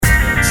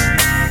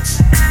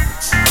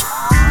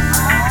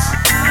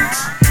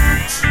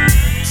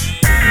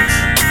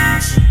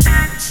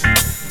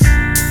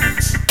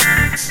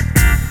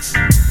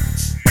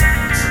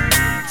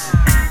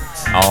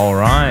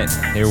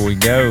here we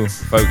go.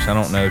 Folks, I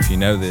don't know if you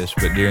know this,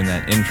 but during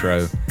that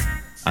intro,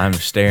 I'm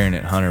staring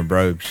at Hunter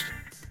Brobst,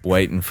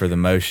 waiting for the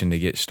motion to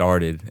get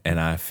started, and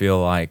I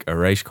feel like a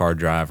race car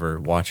driver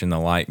watching the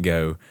light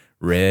go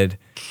red,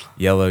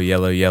 yellow,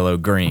 yellow, yellow,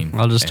 green.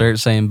 I'll just start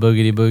saying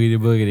boogity, boogity,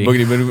 boogity.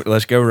 Boogity, boogity,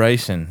 let's go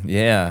racing.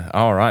 Yeah,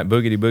 all right,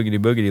 boogity, boogity,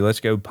 boogity,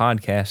 let's go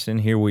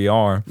podcasting. Here we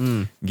are.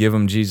 Give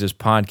 'em Jesus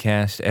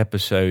podcast,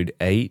 episode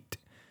 8.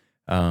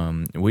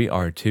 We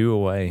are 2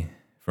 away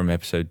from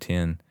episode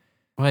 10.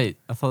 Wait,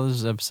 I thought this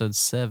was episode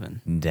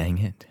 7. Dang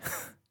it.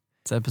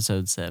 It's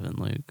episode 7,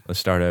 Luke. Let's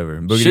start over.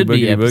 Boogity, Should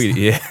be boogity,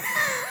 boogity. Yeah.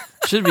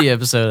 Should be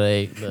episode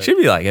 8. But Should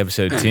be like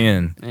episode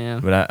 10.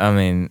 Yeah. But I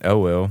mean, oh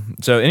well.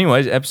 So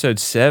anyways, episode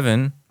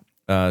 7.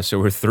 So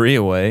we're 3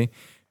 away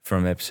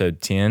from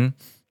episode 10.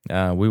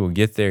 We will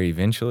get there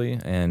eventually.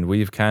 And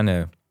we've kind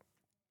of,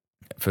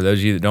 for those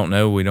of you that don't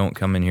know, we don't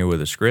come in here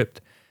with a script.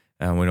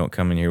 We don't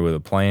come in here with a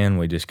plan.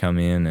 We just come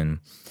in and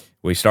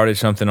we started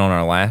something on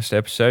our last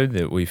episode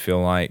that we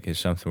feel like is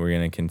something we're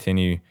going to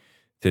continue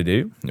to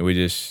do. We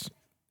just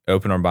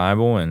open our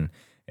Bible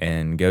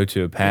and go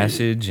to a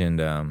passage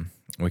and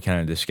we kind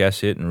of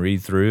discuss it and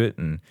read through it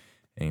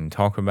and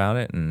talk about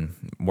it and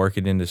work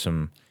it into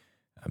some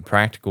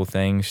practical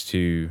things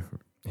to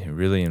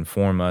really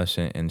inform us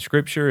in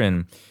Scripture.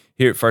 And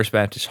here at First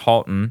Baptist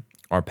Halton,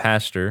 our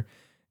pastor,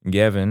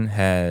 Gavin,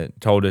 had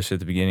told us at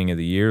the beginning of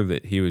the year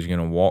that he was going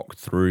to walk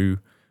through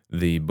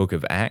the book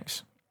of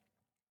Acts.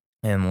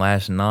 And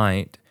last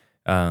night,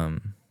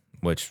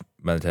 which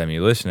by the time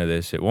you listen to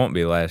this, it won't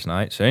be last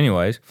night. So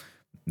anyways,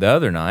 the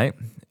other night,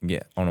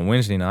 on a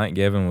Wednesday night,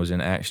 Gavin was in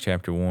Acts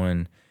chapter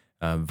 1,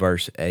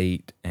 verse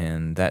 8,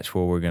 and that's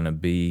where we're going to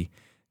be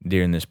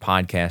during this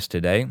podcast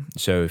today.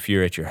 So if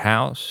you're at your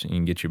house, you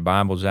can get your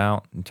Bibles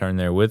out and turn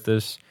there with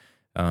us.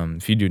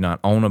 If you do not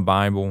own a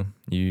Bible,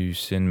 you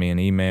send me an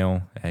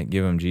email at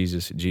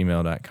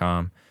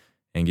giveemjesus@gmail.com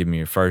and give me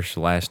your first,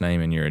 last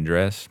name, and your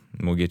address,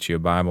 and we'll get you a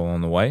Bible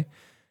on the way.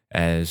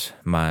 As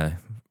my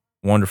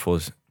wonderful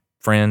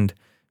friend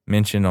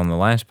mentioned on the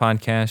last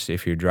podcast,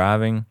 if you're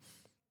driving,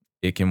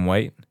 it can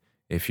wait.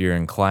 If you're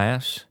in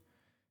class,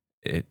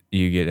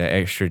 you get an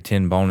extra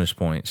 10 bonus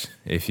points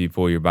if you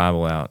pull your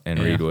Bible out and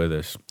read with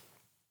us.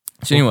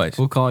 So anyways.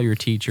 We'll call your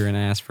teacher and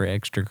ask for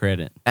extra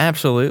credit.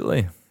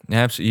 Absolutely.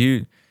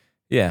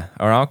 Yeah.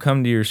 Or I'll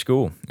come to your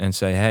school and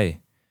say, hey,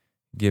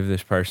 give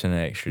this person an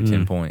extra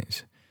 10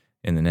 points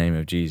in the name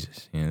of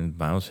Jesus. You know, the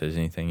Bible says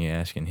anything you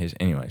ask in his.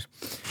 Anyways,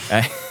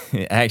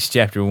 Acts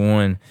chapter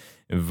 1,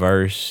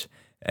 verse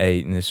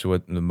 8, and this is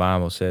what the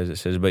Bible says. It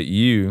says, but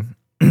you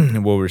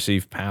will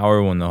receive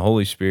power when the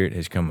Holy Spirit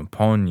has come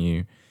upon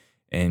you,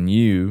 and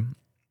you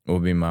will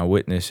be my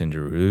witness in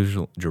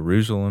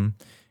Jerusalem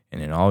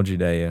and in all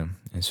Judea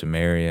and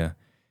Samaria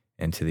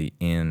and to the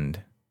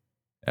end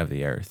of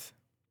the earth.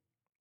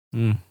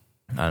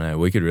 I know.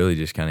 We could really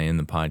just kind of end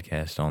the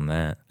podcast on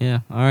that. Yeah.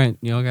 All right.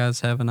 Y'all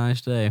guys have a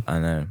nice day. I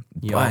know.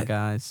 Y'all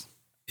guys.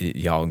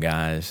 Y'all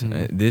guys.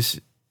 This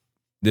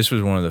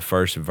was one of the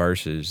first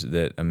verses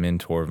that a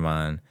mentor of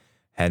mine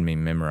had me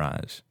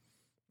memorize.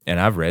 And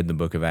I've read the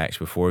book of Acts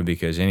before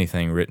because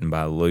anything written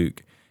by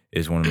Luke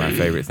is one of my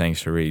favorite things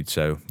to read.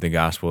 So the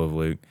Gospel of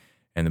Luke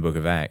and the book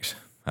of Acts,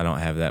 I don't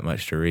have that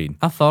much to read.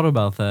 I thought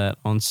about that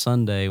on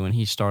Sunday when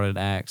he started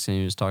Acts and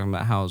he was talking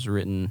about how it was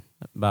written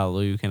by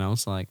Luke, and I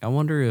was like, I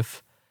wonder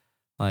if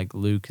like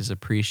Luke is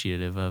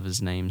appreciative of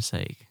his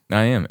namesake.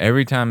 I am.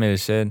 Every time it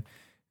is said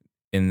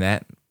in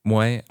that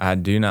way, I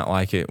do not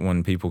like it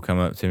when people come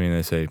up to me and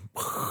they say,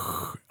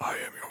 I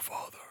am your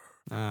father.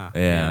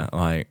 Yeah,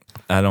 like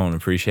I don't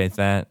appreciate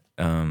that.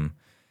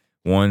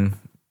 One,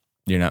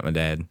 you're not my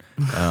dad.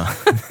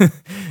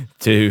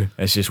 2,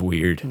 that's just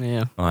weird.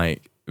 Yeah.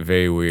 Like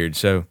very weird.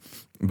 So,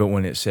 but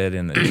when it's said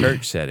in the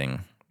church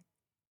setting,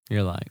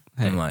 you're like,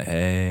 hey. I'm like,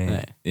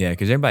 hey. Yeah,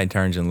 because everybody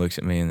turns and looks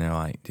at me and they're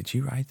like, did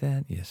you write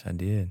that? Yes, I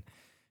did.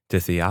 To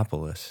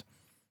Theophilus.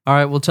 All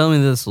right, well, tell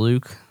me this,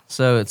 Luke.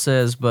 So it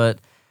says, but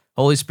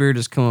Holy Spirit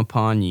has come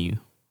upon you.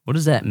 What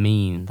does that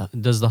mean?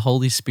 Does the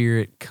Holy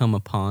Spirit come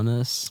upon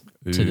us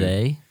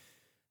today?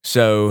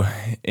 So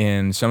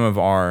in some of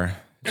our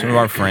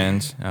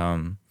friends,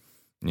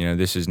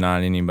 this is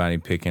not anybody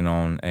picking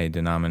on a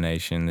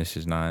denomination.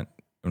 I'm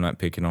not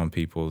picking on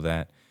people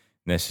that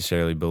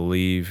necessarily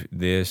believe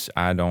this.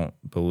 I don't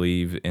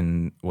believe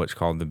in what's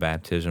called the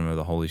baptism of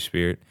the Holy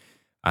Spirit.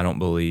 I don't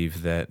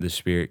believe that the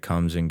Spirit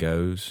comes and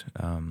goes.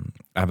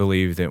 I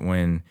believe that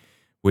when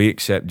we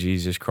accept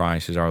Jesus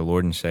Christ as our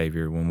Lord and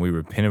Savior, when we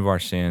repent of our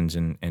sins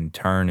and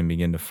turn and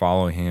begin to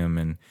follow Him,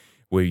 and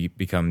we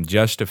become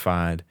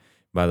justified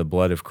by the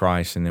blood of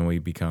Christ, and then we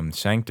become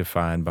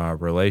sanctified by our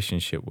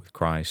relationship with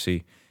Christ.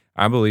 See,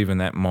 I believe in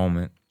that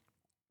moment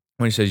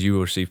when He says you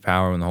will receive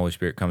power when the Holy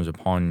Spirit comes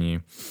upon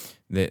you,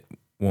 that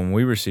when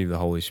we receive the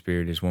Holy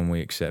Spirit is when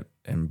we accept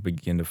and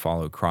begin to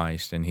follow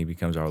Christ, and He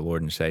becomes our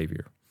Lord and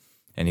Savior.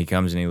 And He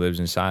comes and He lives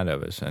inside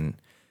of us. And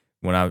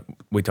when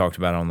we talked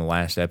about it on the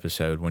last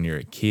episode, when you're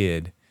a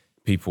kid,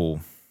 people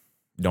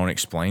don't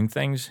explain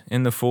things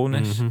in the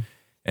fullness.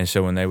 And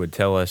so when they would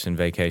tell us in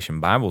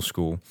Vacation Bible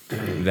School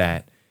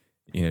that,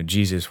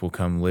 Jesus will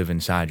come live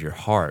inside your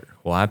heart.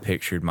 Well, I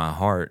pictured my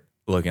heart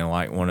looking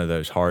like one of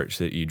those hearts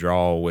that you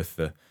draw with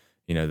the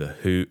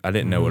hoop. I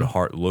didn't know what a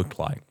heart looked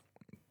like.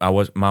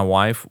 My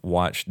wife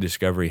watched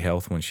Discovery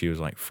Health when she was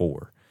like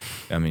 4.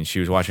 I mean, she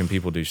was watching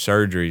people do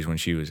surgeries when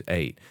she was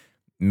 8.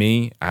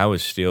 Me, I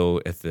was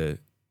still at the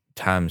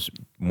times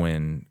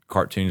when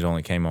cartoons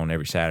only came on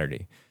every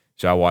Saturday.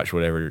 So I watched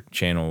whatever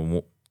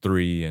channel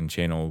 3 and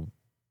channel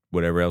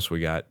whatever else we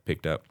got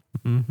picked up.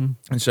 Mm-hmm.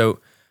 And so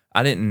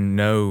I didn't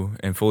know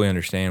and fully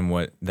understand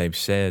what they've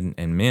said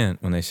and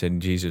meant when they said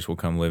Jesus will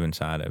come live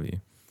inside of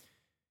you.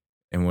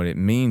 And what it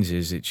means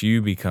is that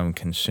you become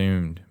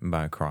consumed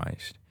by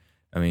Christ.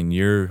 I mean,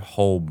 your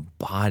whole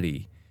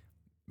body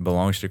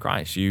belongs to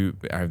Christ. You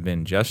have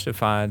been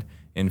justified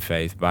in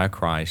faith by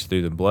Christ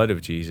through the blood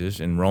of Jesus.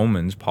 In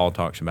Romans, Paul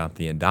talks about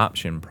the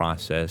adoption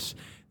process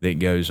that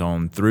goes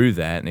on through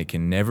that, and it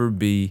can never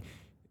be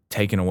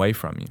taken away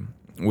from you.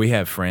 We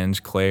have friends,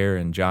 Claire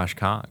and Josh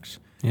Cox.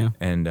 Yeah.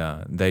 And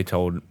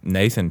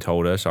Nathan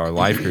told us, our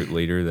life group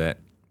leader, that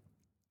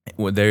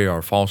they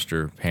are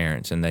foster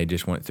parents, and they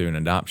just went through an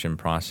adoption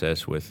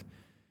process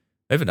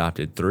they've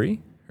adopted 3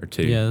 or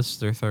 2. Yeah, this is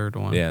their 3rd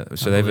one. Yeah,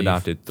 so they've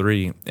adopted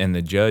 3, and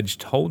the judge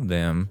told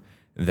them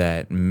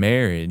that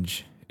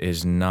marriage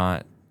is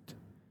not,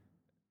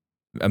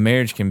 a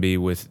marriage can be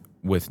with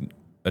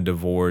a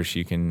divorce,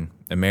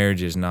 a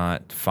marriage is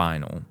not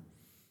final.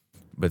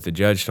 But the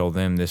judge told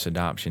them this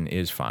adoption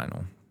is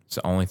final. It's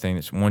the only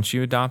thing once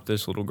you adopt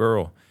this little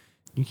girl,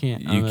 you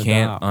can't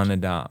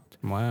unadopt.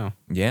 Wow.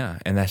 Yeah,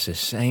 and that's the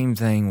same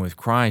thing with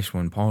Christ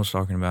when Paul's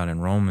talking about in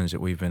Romans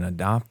that we've been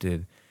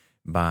adopted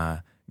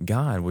by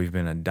God. We've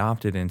been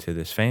adopted into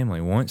this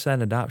family. Once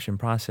that adoption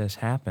process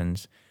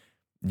happens,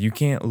 you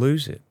can't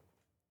lose it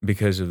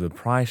because of the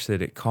price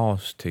that it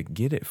costs to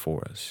get it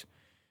for us.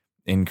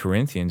 In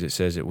Corinthians, it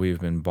says that we have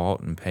been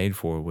bought and paid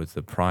for with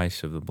the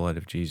price of the blood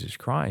of Jesus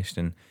Christ.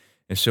 And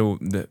so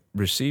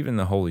receiving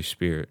the Holy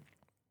Spirit,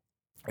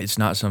 it's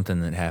not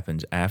something that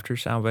happens after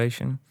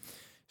salvation.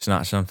 It's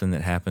not something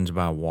that happens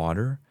by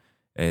water.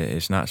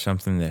 It's not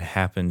something that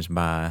happens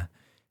by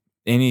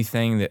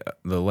anything that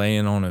the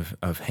laying on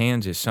of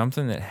hands. Is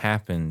something that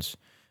happens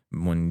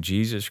when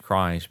Jesus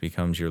Christ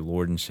becomes your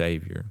Lord and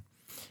Savior.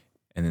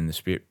 And then the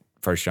Spirit,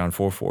 1 John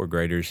 4:4,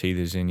 greater is he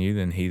that is in you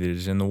than he that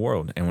is in the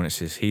world. And when it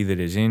says he that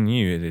is in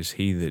you, it is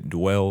he that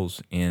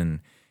dwells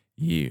in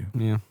you.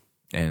 Yeah.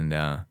 And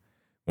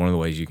one of the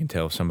ways you can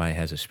tell if somebody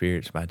has a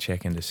spirit is by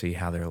checking to see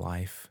how their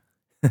life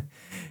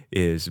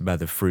is by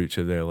the fruits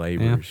of their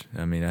labors.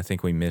 Yeah. I mean, I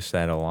think we miss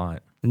that a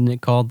lot. Isn't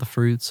it called the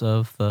fruits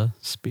of the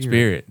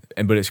Spirit?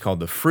 But it's called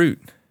the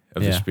fruit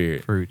of the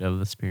Spirit. Fruit of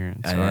the Spirit.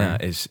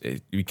 It's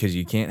because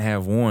you can't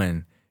have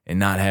one and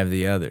not have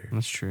the other.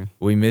 That's true.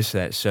 We miss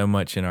that so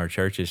much in our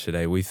churches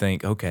today. We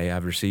think, okay,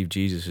 I've received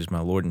Jesus as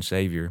my Lord and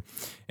Savior,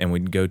 and we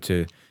go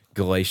to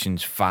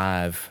Galatians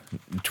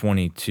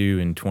 5:22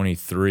 and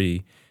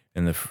 23,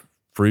 and the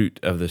fruit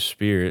of the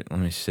Spirit. Let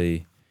me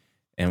see.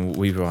 And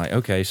we were like,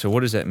 okay, so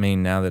what does that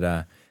mean now that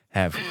I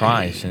have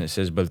Christ? And it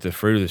says, but the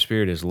fruit of the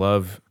Spirit is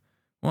love.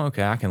 Well,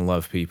 okay, I can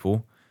love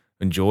people.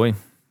 And joy,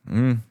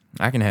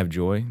 I can have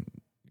joy.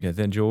 Get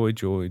that joy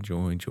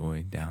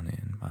down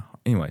in my heart.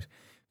 Anyways,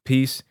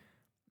 peace,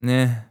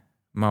 my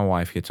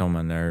wife gets on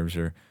my nerves,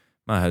 or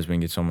my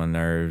husband gets on my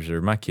nerves,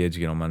 or my kids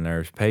get on my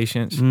nerves.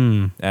 Patience,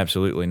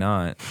 absolutely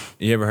not.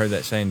 You ever heard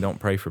that saying, don't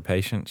pray for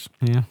patience?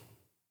 Yeah.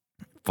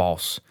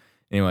 False.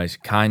 Anyways,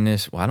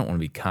 kindness, well, I don't want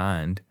to be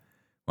kind.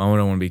 Why would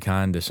I want to be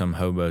kind to some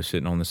hobo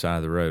sitting on the side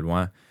of the road?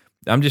 Why?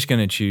 I'm just going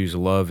to choose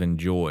love and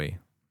joy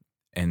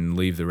and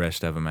leave the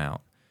rest of them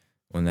out.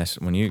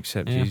 When you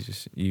accept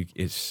Jesus, you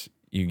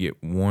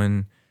get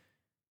one.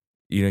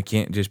 You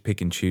can't just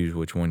pick and choose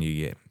which one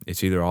you get.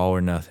 It's either all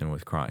or nothing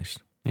with Christ.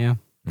 Yeah.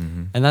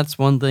 Mm-hmm. And that's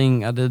one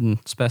thing I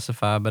didn't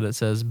specify, but it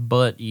says,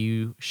 but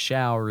you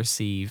shall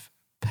receive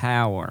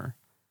power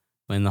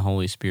when the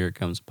Holy Spirit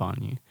comes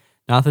upon you.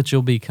 Not that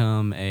you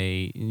become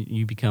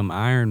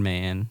Iron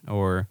Man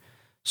or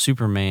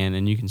Superman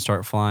and you can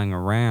start flying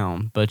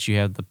around, but you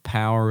have the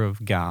power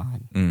of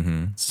God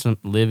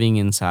living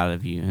inside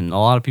of you. And a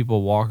lot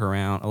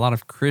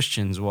of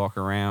Christians walk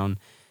around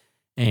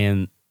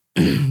and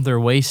they're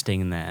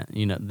wasting that.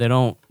 They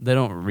don't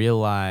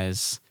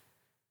realize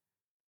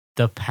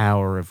the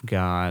power of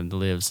God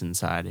lives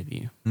inside of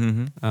you.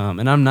 Mm-hmm.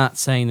 And I'm not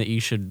saying that you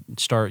should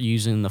start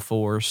using the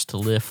force to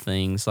lift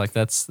things. Like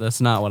that's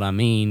not what I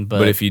mean.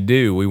 But if you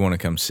do, we want to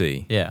come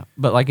see. Yeah.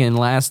 But like in the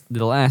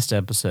last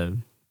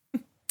episode,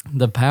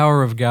 the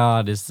power of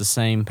God is the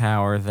same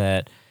power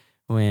that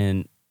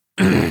when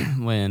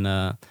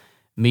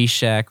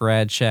Meshach,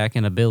 Radshak,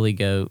 and a billy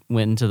goat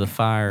went into the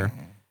fire.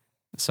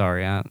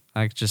 Sorry,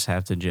 I just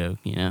have to joke,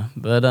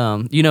 But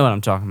you know what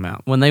I'm talking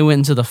about. When they went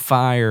into the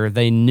fire,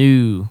 they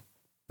knew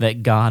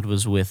that God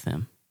was with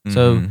them. Mm-hmm.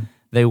 So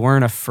they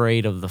weren't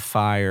afraid of the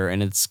fire.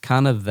 And it's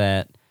kind of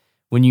that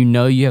when you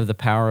know you have the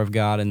power of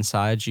God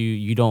inside you,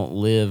 you don't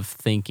live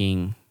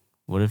thinking,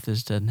 what if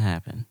this doesn't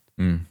happen?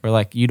 Or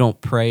like you don't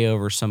pray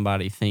over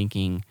somebody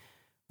thinking,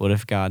 what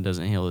if God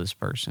doesn't heal this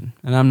person?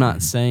 And I'm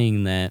not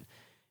saying that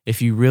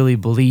if you really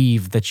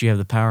believe that you have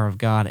the power of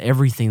God,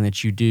 everything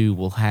that you do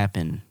will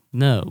happen.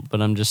 No,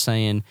 but I'm just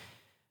saying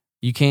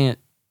you can't,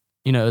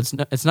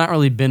 it's not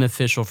really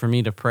beneficial for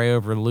me to pray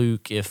over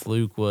Luke if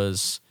Luke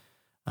was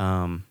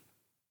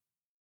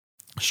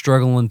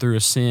struggling through a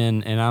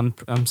sin, and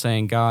I'm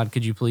saying, God,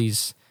 could you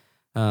please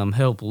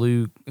help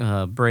Luke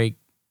break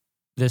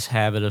this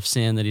habit of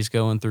sin that he's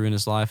going through in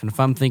his life? And if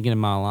I'm thinking in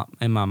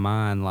my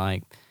mind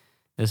like,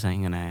 this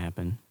ain't gonna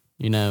happen,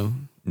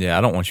 Yeah,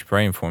 I don't want you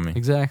praying for me.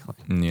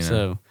 Exactly.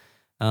 So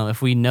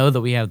if we know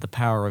that we have the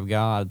power of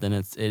God, then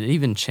it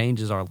even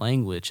changes our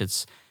language.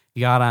 It's,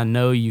 God, I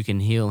know you can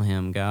heal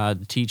him.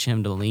 God, teach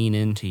him to lean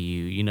into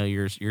you.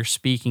 You're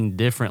speaking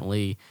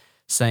differently,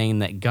 saying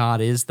that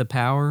God is the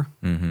power,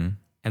 and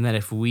that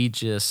if we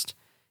just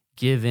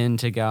give in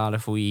to God,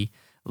 if we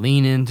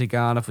lean into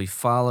God, if we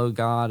follow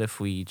God, if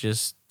we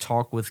just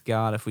talk with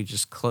God, if we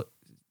just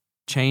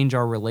change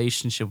our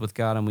relationship with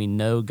God, and we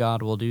know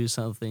God will do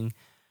something,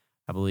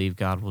 I believe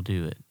God will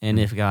do it. And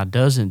if God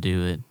doesn't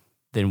do it,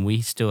 then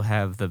we still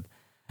have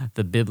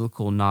the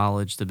biblical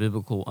knowledge, the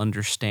biblical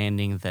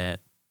understanding that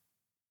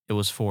it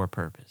was for a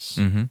purpose.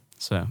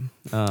 So,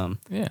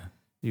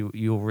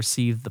 you'll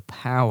receive the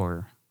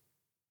power.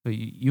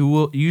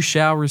 You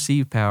shall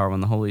receive power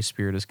when the Holy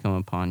Spirit has come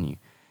upon you.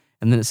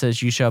 And then it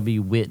says, you shall be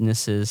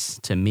witnesses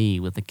to me,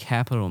 with a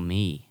capital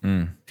Me.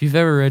 If you've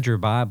ever read your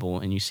Bible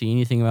and you see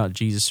anything about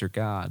Jesus or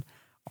God,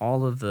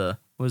 all of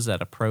what is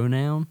that, a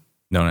pronoun?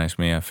 Don't ask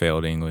me. I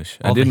failed English.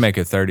 I did make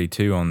a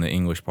 32 on the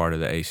English part of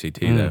the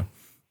ACT, though.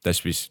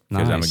 That's because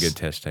I'm a good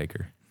test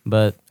taker.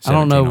 But I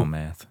don't know. On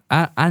math.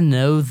 I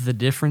know the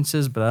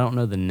differences, but I don't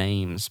know the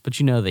names. But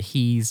the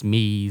he's,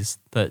 me's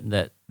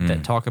that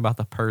talk about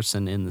the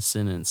person in the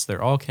sentence.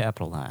 They're all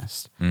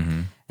capitalized.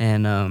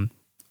 And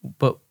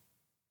but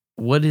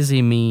what does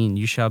he mean?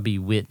 You shall be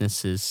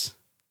witnesses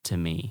to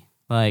me.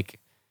 Like,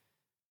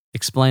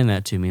 explain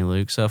that to me,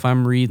 Luke. So if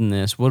I'm reading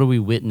this, what are we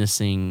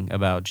witnessing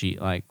about Jesus?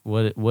 Like,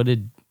 why? What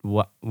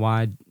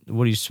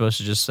are you supposed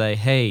to just say?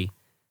 Hey,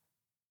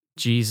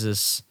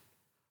 Jesus,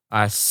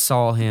 I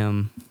saw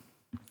him.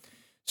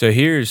 So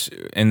here's,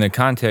 in the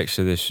context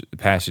of this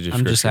passage of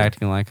Scripture. I'm just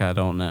acting like I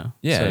don't know.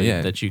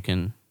 Yeah. That you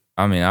can.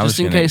 I mean, just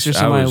in case there's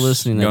somebody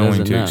listening that doesn't know. I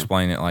was going to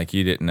explain it like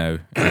you didn't know.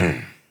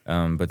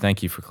 But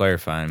thank you for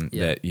clarifying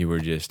that you were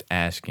just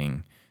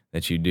asking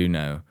that you do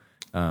know.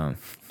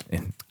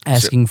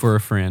 Asking for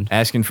a friend.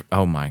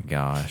 Oh my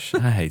gosh,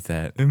 I hate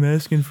that. I'm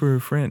asking for a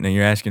friend. No,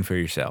 you're asking for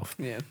yourself.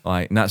 Yeah.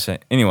 Like, not saying.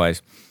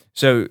 Anyways,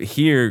 so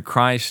here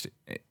Christ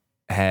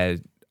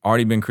had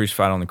already been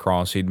crucified on the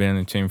cross. He'd been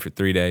in the tomb for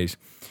 3 days.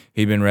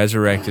 He'd been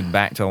resurrected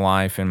back to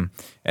life. And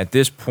at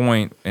this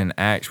point in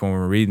Acts, when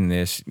we're reading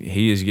this,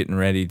 he is getting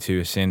ready to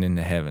ascend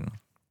into heaven.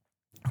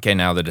 Okay,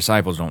 now the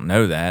disciples don't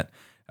know that.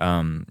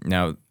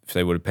 Now, if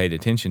they would have paid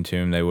attention to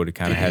him, they would have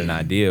kind of had an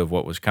idea of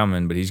what was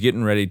coming. But he's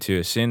getting ready to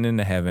ascend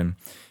into heaven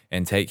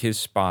and take his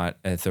spot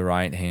at the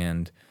right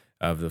hand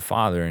of the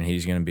Father. And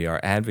he's going to be our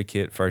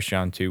advocate, 1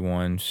 John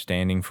 2:1,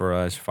 standing for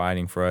us,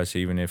 fighting for us,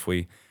 even if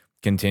we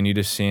continue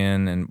to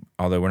sin. And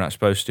although we're not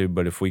supposed to,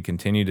 but if we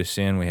continue to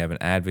sin, we have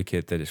an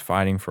advocate that is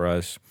fighting for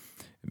us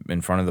in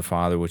front of the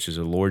Father, which is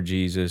the Lord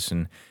Jesus.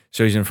 And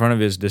so he's in front of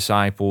his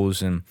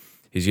disciples, and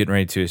he's getting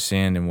ready to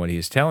ascend. And what he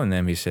is telling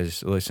them, he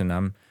says, listen,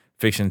 I'm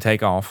fixing to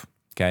take off,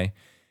 okay?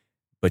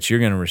 But you're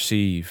going to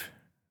receive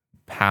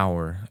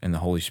power in the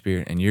Holy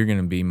Spirit, and you're going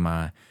to be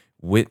my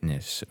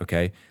witness,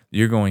 okay?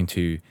 You're going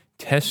to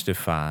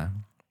testify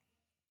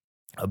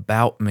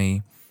about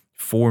me,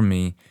 for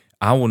me.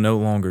 I will no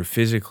longer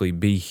physically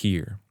be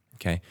here,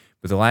 okay?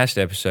 But the last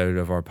episode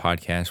of our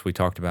podcast, we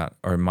talked about,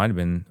 or it might have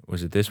been,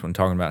 was it this one,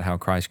 talking about how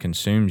Christ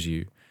consumes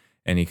you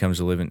and he comes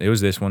to live in, it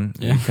was this one.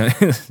 Yeah.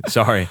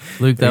 Sorry.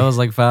 Luke, that was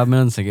like 5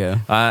 minutes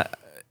ago.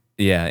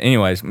 Yeah,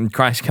 anyways,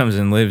 Christ comes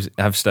and lives,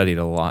 I've studied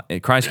a lot.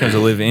 Christ comes to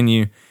live in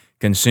you,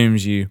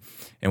 consumes you.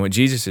 And what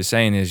Jesus is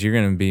saying is, you're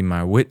going to be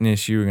my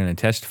witness, you're going to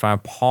testify.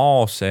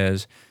 Paul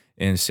says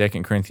in 2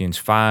 Corinthians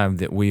 5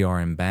 that we are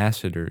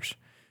ambassadors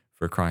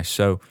for Christ.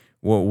 So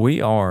what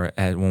we are,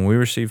 when we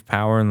receive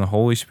power in the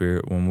Holy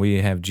Spirit, when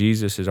we have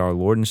Jesus as our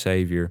Lord and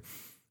Savior,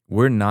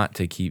 we're not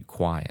to keep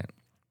quiet,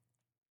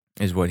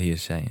 is what he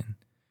is saying.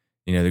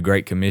 The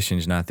Great Commission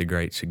is not the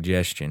Great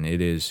Suggestion.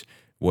 It is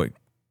what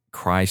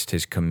Christ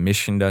has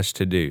commissioned us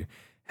to do.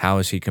 How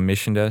has he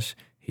commissioned us?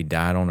 He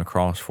died on a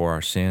cross for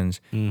our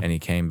sins, and he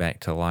came back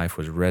to life,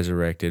 was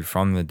resurrected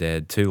from the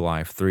dead to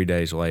life 3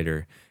 days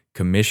later,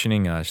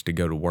 commissioning us to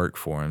go to work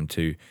for him,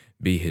 to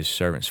be his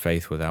servants.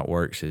 Faith without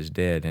works is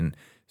dead. And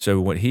so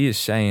what he is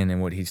saying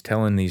and what he's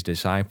telling these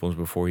disciples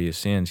before he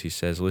ascends, he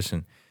says,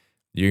 listen,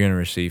 you're going to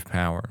receive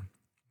power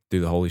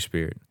through the Holy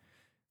Spirit.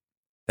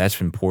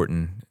 That's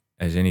important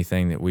as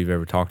anything that we've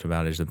ever talked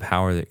about, is the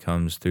power that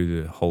comes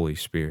through the Holy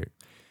Spirit.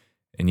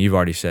 And you've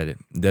already said it.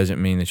 It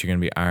doesn't mean that you're going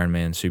to be Iron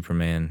Man,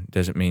 Superman. It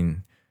doesn't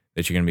mean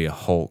that you're going to be a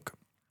Hulk.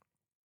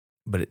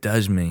 But it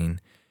does mean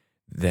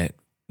that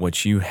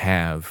what you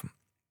have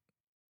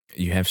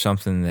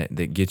something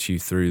that gets you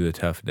through the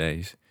tough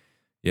days.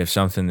 You have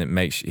something that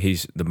makes,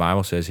 the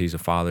Bible says he's a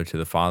father to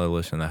the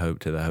fatherless and the hope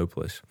to the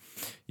hopeless.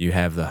 You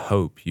have the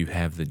hope. You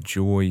have the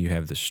joy. You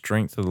have the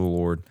strength of the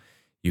Lord.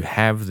 You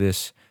have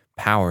this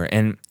power.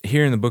 And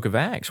here in the book of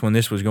Acts, when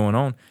this was going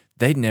on,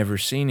 they'd never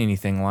seen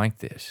anything like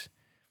this.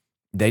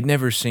 They'd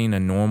never seen a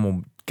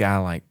normal guy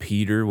like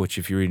Peter, which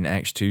if you read in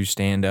Acts 2,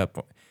 stand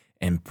up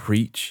and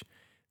preach.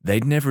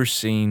 They'd never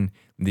seen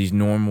these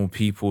normal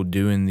people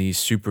doing these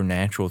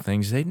supernatural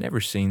things. They'd never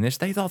seen this.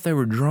 They thought they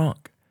were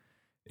drunk.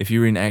 If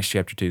you read in Acts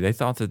chapter 2, they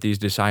thought that these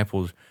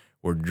disciples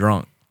were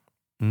drunk.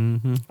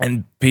 Mm-hmm.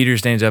 And Peter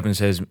stands up and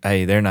says,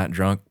 hey, they're not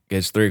drunk.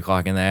 It's 3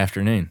 o'clock in the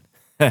afternoon.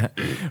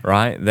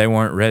 Right? They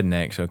weren't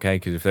rednecks, okay?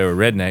 Because if they were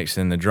rednecks,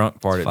 then the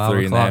drunk part at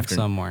 3 in the afternoon.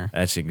 Somewhere.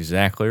 That's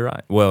exactly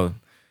right. Well,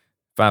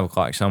 5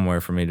 o'clock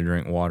somewhere for me to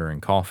drink water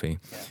and coffee.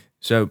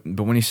 So,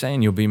 but when he's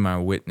saying you'll be my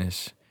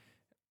witness,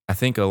 I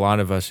think a lot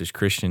of us as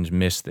Christians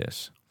miss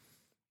this.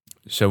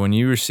 So when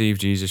you receive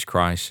Jesus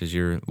Christ as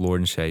your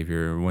Lord and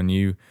Savior, when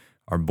you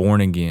are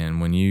born again,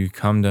 when you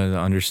come to the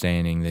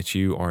understanding that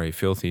you are a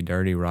filthy,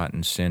 dirty,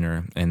 rotten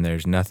sinner and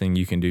there's nothing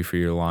you can do for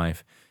your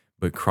life,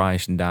 but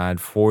Christ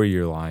died for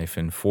your life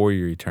and for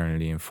your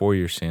eternity and for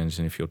your sins,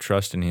 and if you'll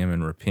trust in Him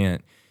and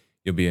repent,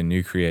 you'll be a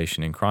new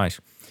creation in Christ.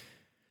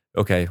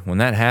 Okay, when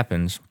that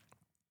happens,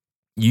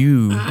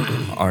 you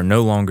are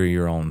no longer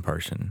your own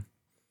person.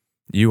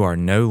 You are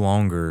no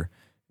longer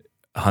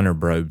Hunter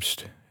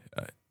Brobst.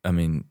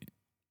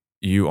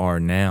 You are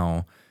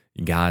now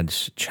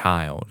God's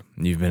child.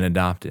 You've been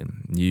adopted.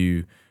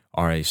 You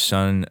are a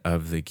son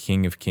of the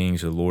King of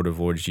Kings, the Lord of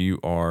Lords. You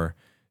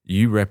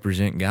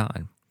represent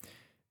God.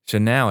 So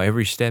now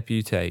every step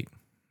you take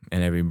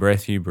and every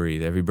breath you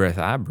breathe, every breath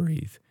I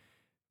breathe,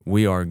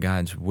 we are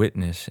God's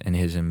witness and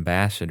His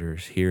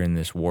ambassadors here in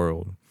this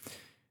world.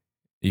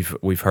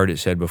 We've heard it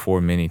said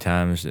before many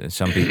times.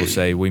 Some people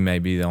say we may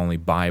be the only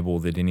Bible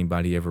that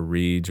anybody ever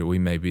reads, or we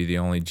may be the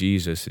only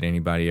Jesus that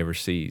anybody ever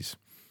sees.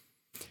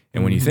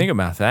 And when you think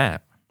about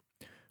that,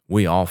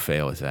 we all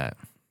fail at that.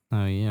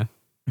 Oh, yeah.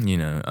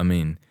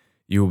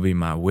 You will be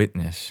my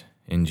witness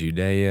in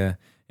Judea,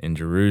 in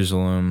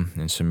Jerusalem,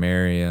 in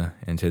Samaria,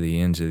 and to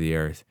the ends of the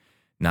earth.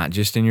 Not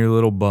just in your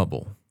little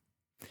bubble,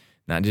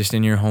 not just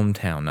in your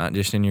hometown, not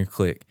just in your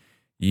clique.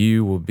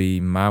 You will be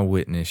my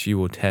witness. You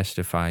will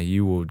testify.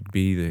 You will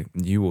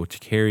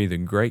carry the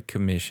great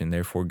commission.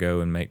 Therefore,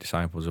 go and make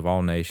disciples of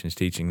all nations,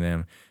 teaching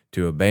them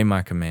to obey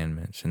my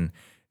commandments. And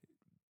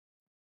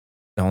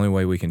the only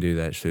way we can do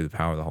that is through the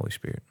power of the Holy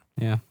Spirit.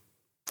 Yeah,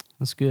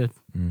 that's good.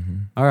 Mm-hmm.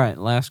 All right,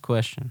 last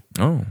question.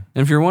 Oh,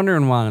 and if you're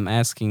wondering why I'm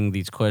asking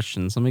these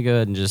questions, let me go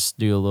ahead and just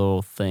do a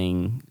little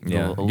thing.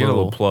 Yeah, get a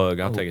little plug.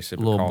 I'll take a sip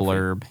of coffee. A little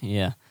blurb,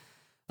 yeah.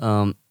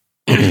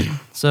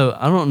 So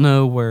I don't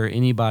know where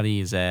anybody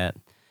is at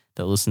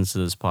that listens to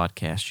this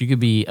podcast. You could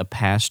be a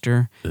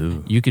pastor.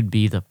 Ooh. You could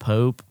be the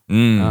Pope.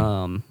 He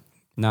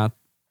might.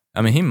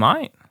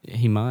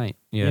 He might.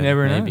 Yeah, you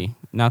never maybe. know.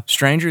 Not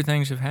stranger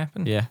things have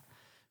happened. Yeah.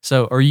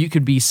 So, or you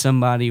could be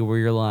somebody where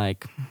you're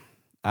like,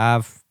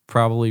 I've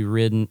probably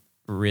ridden.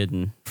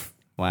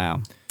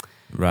 Wow.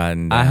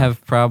 Riding down. I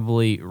have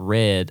probably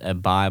read a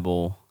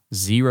Bible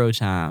 0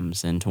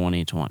 times in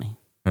 2020.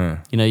 Huh.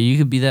 You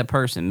could be that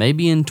person.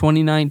 Maybe in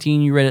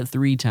 2019 you read it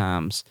 3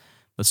 times,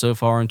 but so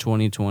far in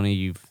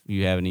 2020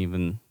 you haven't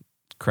even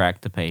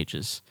cracked the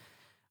pages.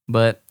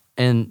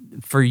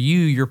 And for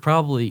you're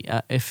probably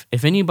if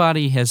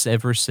anybody has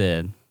ever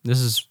said,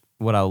 this is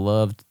what I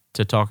love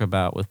to talk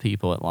about with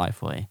people at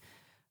Lifeway.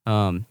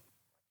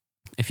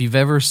 If you've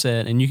ever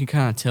said, and you can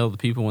kind of tell the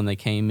people when they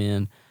came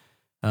in,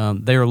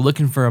 they were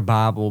looking for a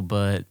Bible,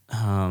 but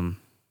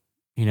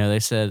they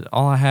said,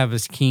 all I have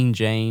is King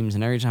James,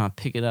 and every time I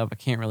pick it up, I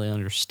can't really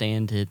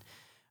understand it.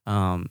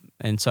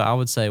 And so I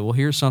would say, well,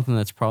 here's something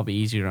that's probably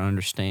easier to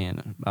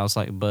understand. I was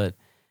like, but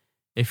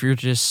if you're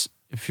just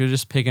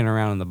picking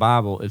around in the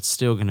Bible, it's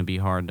still going to be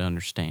hard to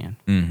understand.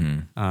 Mm-hmm.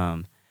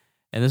 And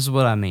this is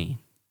what I mean.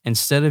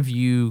 Instead of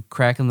you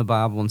cracking the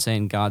Bible and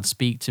saying, God,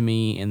 speak to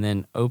me, and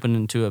then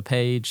opening to a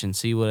page and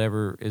see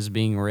whatever is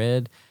being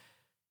read,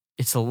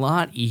 it's a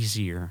lot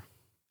easier.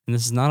 And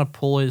this is not a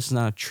ploy, this is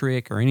not a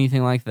trick or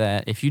anything like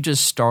that. If you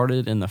just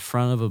started in the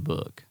front of a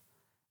book,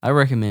 I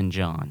recommend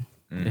John.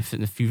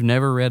 If you've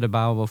never read a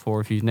Bible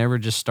before, if you've never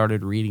just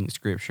started reading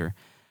Scripture,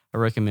 I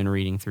recommend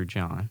reading through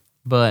John.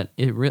 But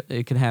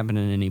it could happen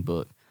in any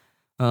book.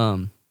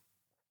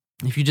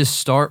 If you just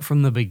start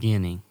from the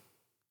beginning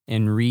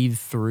and read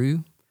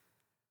through,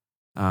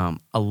 a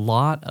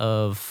lot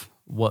of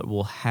what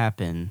will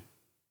happen,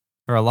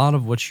 or a lot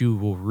of what you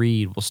will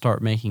read, will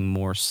start making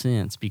more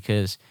sense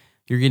because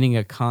you're getting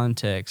a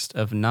context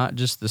of not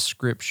just the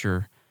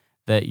Scripture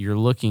that you're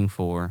looking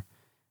for,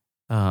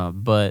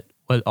 but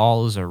what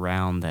all is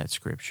around that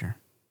Scripture.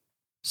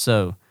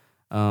 So,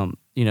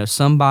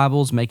 some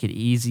Bibles make it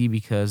easy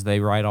because they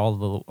write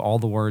all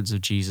the words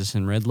of Jesus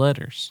in red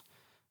letters.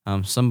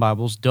 Some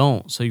Bibles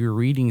don't. So you're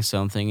reading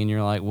something and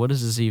you're like, what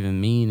does this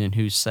even mean and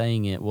who's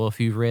saying it? Well, if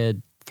you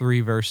read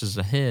 3 verses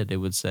ahead, it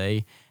would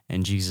say,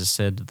 and Jesus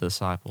said to the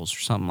disciples, or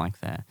something like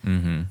that.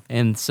 Mm-hmm.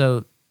 And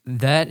so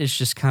that is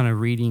just kind of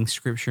reading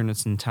Scripture in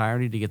its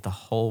entirety to get the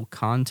whole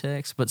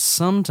context. But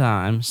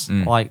sometimes,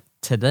 like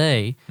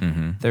today,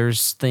 Mm-hmm.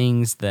 there's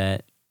things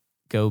that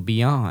go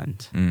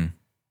beyond. Mm.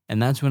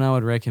 And that's when I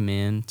would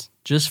recommend,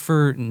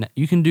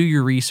 you can do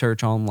your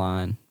research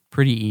online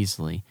pretty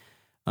easily.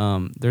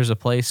 There's a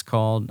place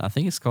I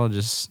think it's called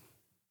just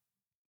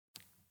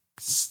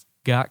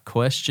Got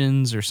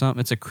Questions or something.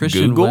 It's a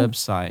Christian Google?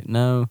 website.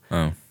 No,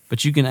 Oh,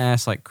 but you can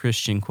ask like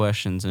Christian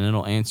questions and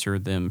it'll answer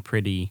them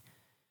pretty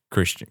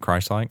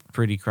Christ-like.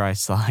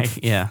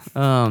 Christ-like. Yeah.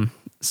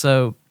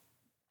 So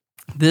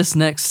this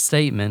next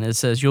statement, it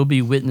says, "You'll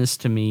be witnesses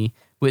to me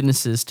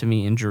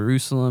in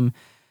Jerusalem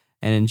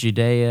and in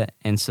Judea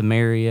and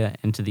Samaria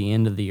and to the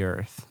end of the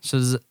earth."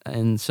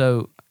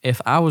 So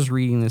if I was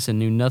reading this and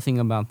knew nothing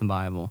about the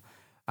Bible,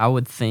 I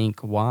would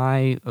think,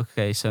 why?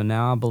 Okay, so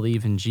now I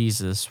believe in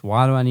Jesus.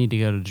 Why do I need to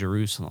go to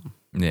Jerusalem?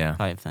 Yeah.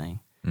 Type thing.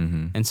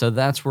 Mm-hmm. And so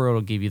that's where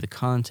it'll give you the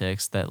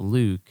context that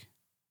Luke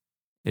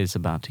is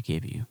about to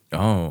give you.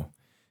 Oh,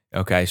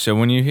 okay. So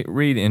when you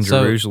read in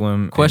So,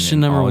 Jerusalem,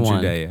 question and in number all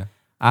 1. Judea,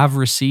 I've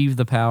received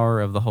the power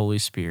of the Holy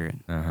Spirit.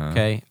 uh-huh.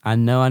 Okay, I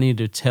know I need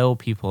to tell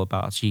people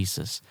about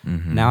Jesus.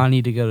 Mm-hmm. Now I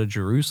need to go to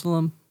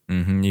Jerusalem.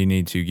 Mm-hmm. You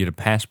need to get a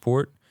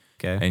passport,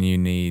 Okay, and you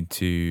need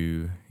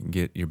to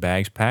get your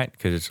bags packed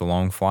because it's a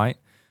long flight.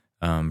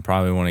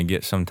 Probably want to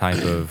get some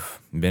type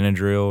of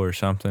Benadryl or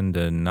something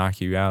to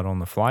knock you out on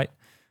the flight,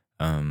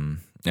 and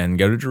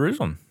go to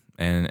Jerusalem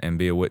and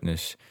be a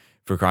witness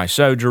for Christ.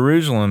 So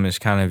Jerusalem is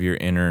kind of your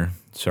inner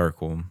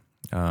circle,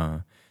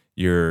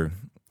 your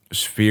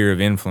sphere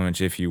of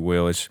influence, if you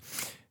will. It's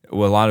a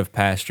lot of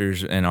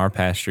pastors, and our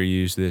pastor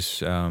used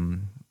this.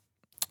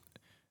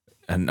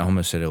 I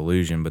almost said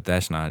illusion, but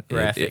that's not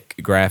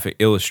graphic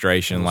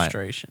illustration.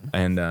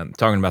 And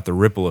talking about the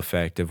ripple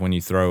effect of when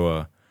you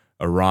throw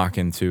a rock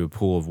into a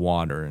pool of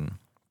water, and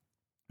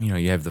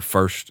you have the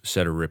first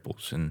set of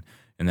ripples, and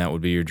that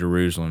would be your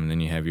Jerusalem. And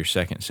then you have your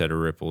second set of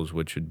ripples,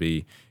 which would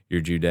be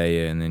your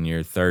Judea, and then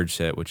your third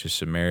set, which is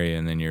Samaria,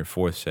 and then your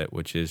fourth set,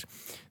 which is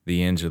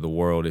the ends of the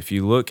world. If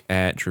you look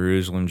at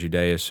Jerusalem,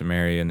 Judea,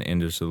 Samaria, and the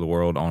ends of the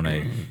world on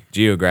a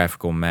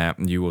geographical map,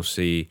 you will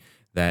see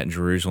that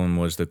Jerusalem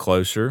was the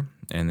closer,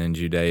 and then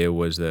Judea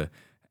was the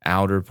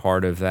outer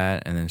part of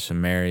that, and then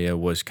Samaria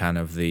was kind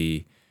of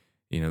the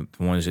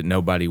ones that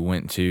nobody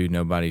went to,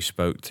 nobody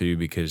spoke to,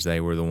 because they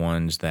were the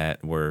ones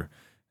that were,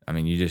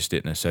 you just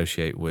didn't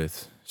associate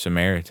with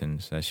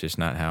Samaritans. That's just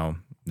not how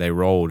they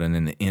rolled. And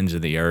then the ends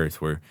of the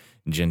earth were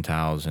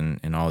Gentiles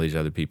and all these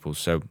other people.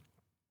 So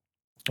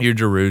your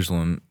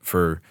Jerusalem,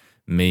 for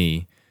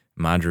me,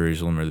 my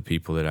Jerusalem are the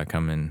people that I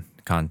come in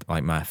contact,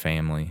 like my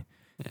family.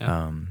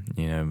 Yeah.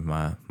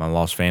 My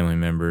lost family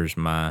members,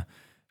 my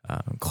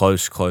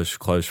close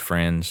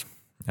friends.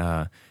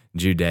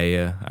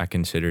 Judea, I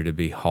consider to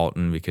be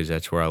Halton because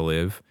that's where I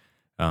live.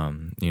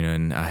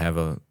 And I have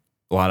a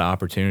lot of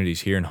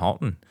opportunities here in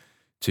Halton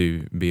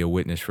to be a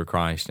witness for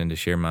Christ and to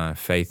share my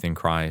faith in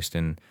Christ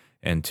and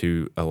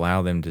to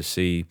allow them to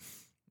see.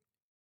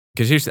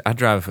 Because I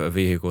drive a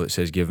vehicle that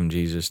says "Give them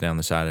Jesus" down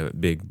the side of it,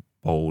 big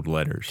bold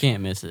letters.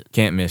 Can't miss it.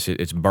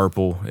 It's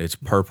purple. It's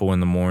purple in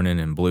the morning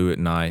and blue at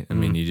night.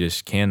 You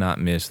just cannot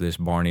miss this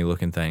Barney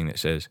looking thing that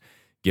says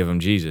 "Give them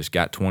Jesus."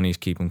 Got 20s,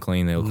 keep them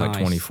clean. They look like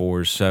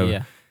 24s.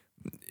 So,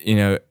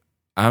 yeah.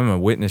 I'm a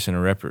witness and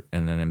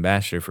and an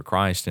ambassador for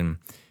Christ. And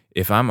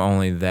if I'm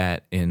only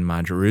that in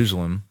my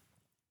Jerusalem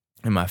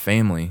and my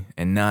family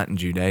and not in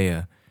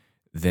Judea,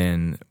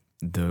 then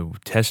the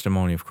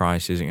testimony of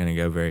Christ isn't going to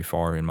go very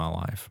far in my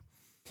life.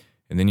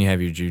 And then you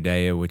have your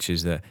Judea, which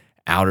is the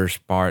outer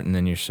spot, and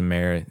then your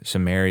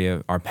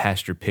Samaria. Our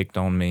pastor picked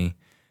on me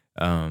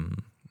the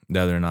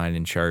other night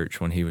in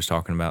church when he was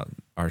talking about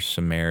our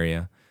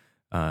Samaria,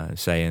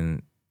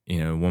 saying,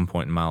 at one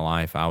point in my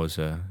life, I was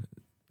a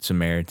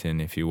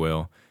Samaritan, if you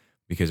will,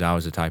 because I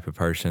was the type of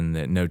person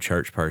that no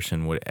church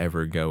person would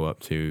ever go up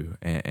to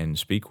and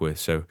speak with.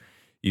 So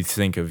you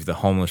think of the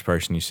homeless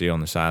person you see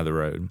on the side of the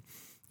road,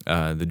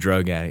 the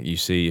drug addict you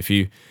see. If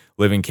you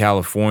live in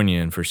California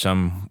and for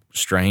some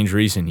strange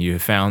reason you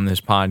have found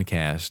this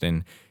podcast,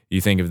 and you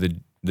think of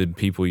the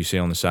people you see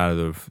on the side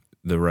of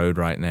the road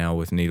right now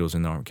with needles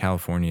in their arm.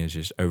 California is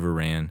just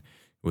overran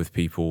with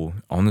people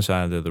on the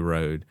side of the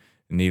road,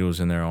 needles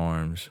in their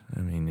arms.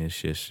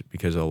 It's just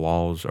because the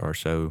laws are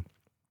so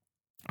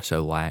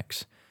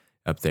lax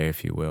up there,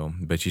 if you will.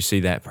 But you see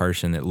that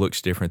person that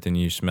looks different than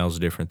you, smells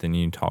different than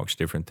you, talks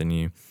different than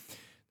you.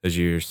 Those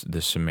are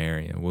the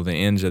Samaria. Well, the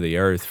ends of the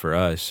earth for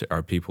us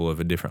are people of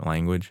a different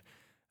language,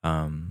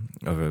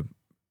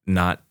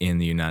 not in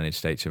the United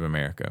States of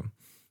America.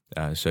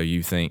 So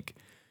you think,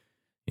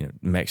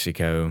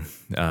 Mexico.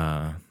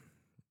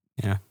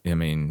 Kenya,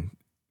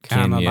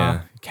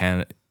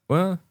 Canada.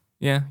 Well,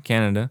 yeah,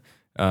 Canada.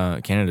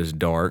 Canada's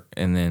dark,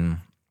 and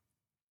then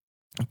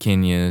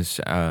Kenya's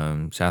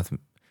South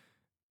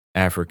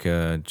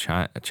Africa,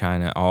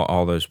 China,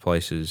 all those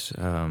places.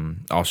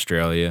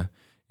 Australia,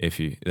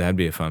 that'd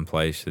be a fun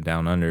place. The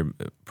Down Under,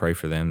 pray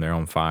for them; they're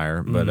on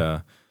fire.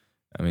 Mm.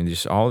 But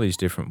just all these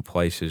different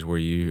places where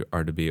you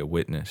are to be a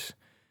witness.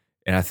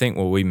 And I think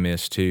what we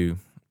miss too,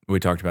 we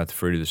talked about the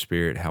fruit of the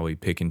Spirit, how we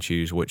pick and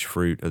choose which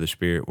fruit of the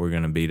Spirit we're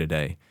going to be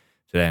today.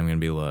 Today I'm going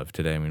to be love.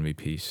 Today I'm going to be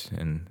peace.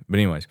 But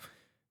anyways,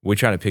 we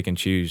try to pick and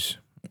choose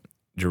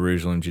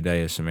Jerusalem,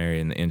 Judea,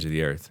 Samaria, and the ends of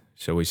the earth.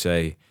 So we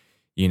say,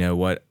 you know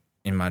what?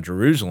 In my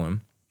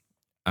Jerusalem,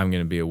 I'm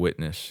going to be a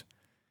witness.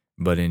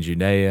 But in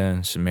Judea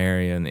and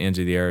Samaria and the ends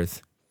of the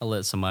earth, I'll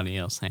let somebody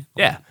else handle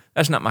it. yeah,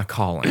 that's not my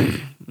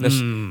calling.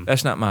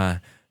 That's not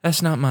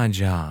my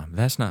job.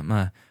 That's not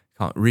my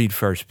call. Read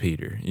First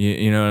Peter.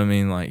 You know what I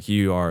mean? Like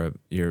you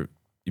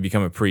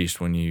become a priest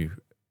when you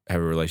have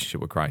a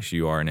relationship with Christ.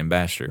 You are an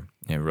ambassador.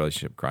 You have a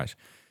relationship with Christ.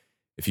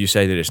 If you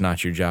say that it's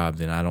not your job,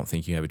 then I don't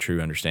think you have a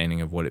true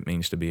understanding of what it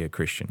means to be a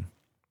Christian.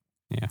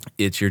 Yeah,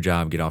 it's your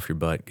job. Get off your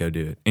butt. Go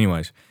do it.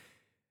 Anyways,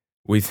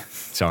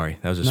 sorry,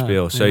 that was a No,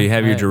 spill. So yeah, you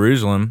have your hey.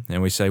 Jerusalem,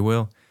 and we say,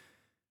 well,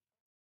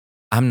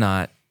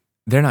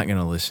 they're not going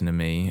to listen to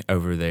me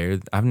over there.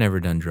 I've never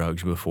done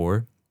drugs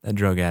before. That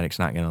drug addict's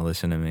not going to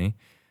listen to me.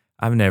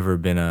 I've never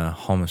been a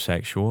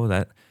homosexual.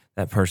 That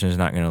person is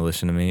not going to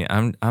listen to me.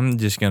 I'm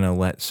just going to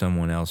let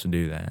someone else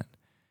do that.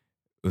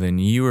 Then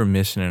you are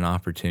missing an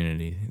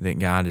opportunity that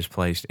God has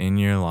placed in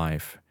your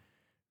life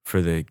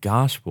for the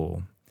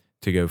gospel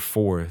to go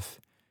forth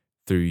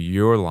through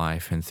your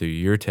life and through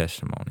your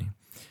testimony.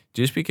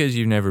 Just because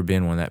you've never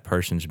been one that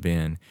person's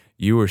been,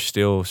 you are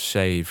still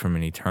saved from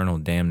an eternal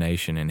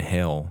damnation in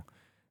hell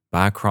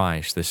by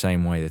Christ the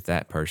same way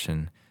that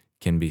person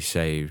can be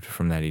saved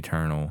from that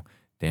eternal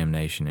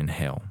damnation in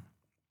hell.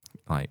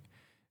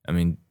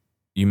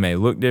 You may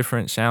look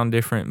different, sound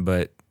different,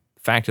 but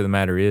the fact of the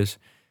matter is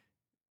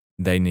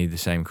they need the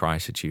same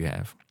Christ that you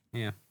have.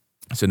 Yeah.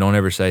 So don't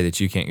ever say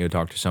that you can't go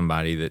talk to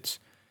somebody that's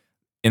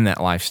in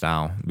that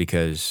lifestyle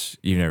because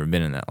you've never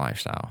been in that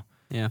lifestyle.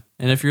 Yeah.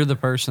 And if you're the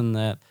person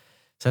that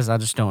says, I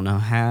just don't know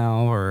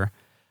how, or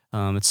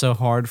it's so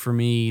hard for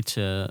me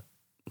to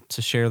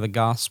share the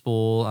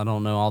gospel, I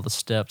don't know all the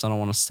steps, I don't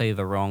want to say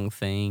the wrong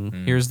thing,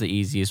 here's the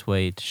easiest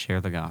way to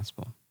share the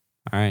gospel.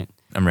 All right?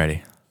 I'm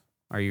ready.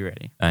 Are you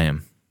ready? I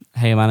am.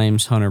 Hey, my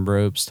name's Hunter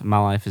Brobst. My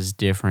life is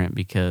different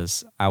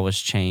because I was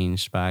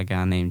changed by a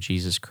guy named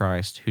Jesus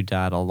Christ who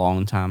died a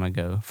long time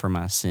ago for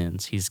my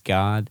sins. He's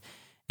God,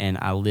 and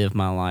I live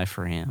my life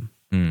for him.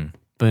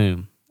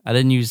 Boom. I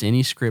didn't use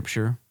any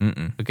scripture,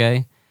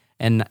 okay?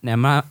 And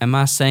am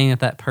I saying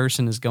that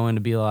person is going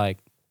to be like,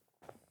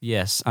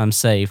 yes, I'm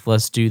safe,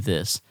 let's do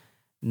this?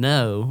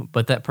 No,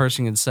 but that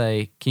person can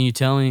say, can you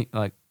tell me,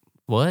 like,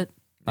 what?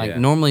 Like,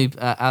 normally,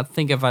 I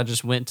think if I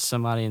just went to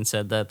somebody and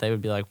said that, they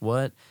would be like,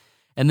 what?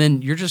 And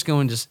then you're just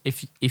going to,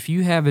 if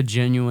you have a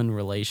genuine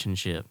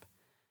relationship,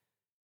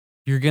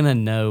 you're going to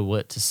know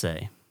what to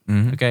say.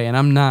 Okay? And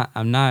I'm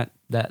not,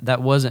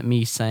 that wasn't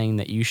me saying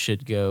that you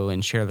should go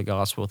and share the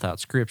gospel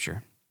without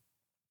scripture.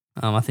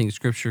 I think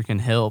scripture can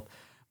help.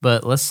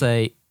 But let's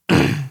say,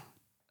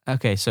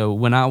 okay, so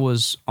when I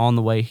was on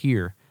the way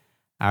here,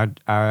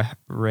 I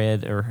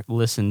read or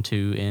listened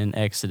to in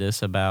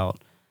Exodus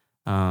about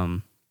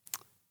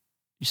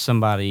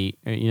somebody,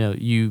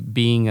 you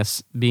being a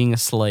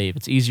slave.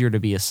 It's easier to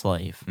be a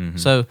slave.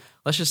 So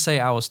let's just say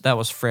that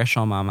was fresh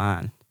on my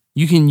mind.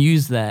 You can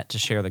use that to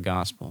share the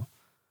gospel.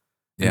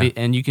 Yeah.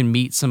 And you can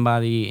meet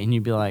somebody and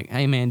you'd be like,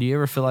 hey man, do you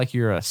ever feel like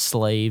you're a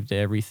slave to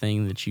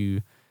everything that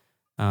you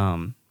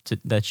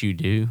that you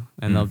do?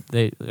 And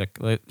they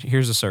like,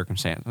 here's the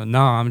circumstance.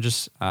 No,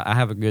 I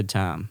have a good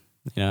time.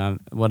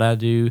 What I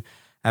do,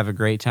 I have a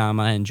great time.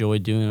 I enjoy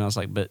doing it. I was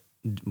like, but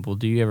well,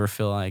 do you ever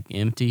feel like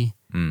empty?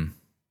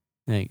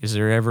 Like, is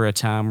there ever a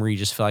time where you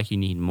just feel like you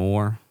need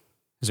more?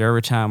 Is there ever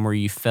a time where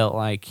you felt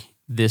like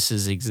this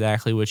is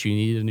exactly what you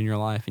needed in your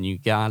life and you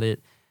got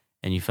it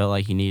and you felt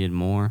like you needed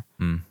more?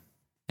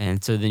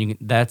 And so then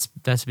that's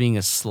being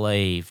a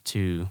slave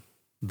to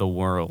the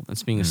world.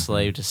 That's being a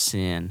slave to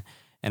sin.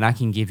 And I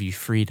can give you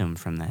freedom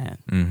from that.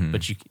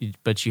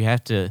 But you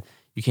have to,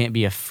 you can't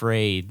be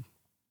afraid.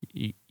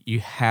 You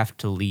have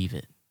to leave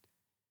it.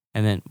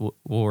 And then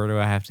where do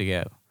I have to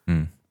go?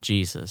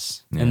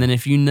 Jesus. Yeah. And then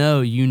if you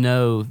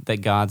know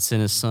that God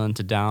sent his son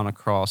to die on a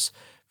cross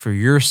for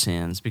your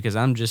sins, because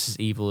I'm just as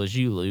evil as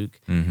you, Luke,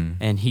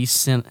 and he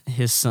sent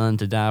his son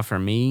to die for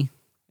me,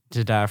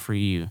 to die for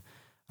you.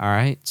 All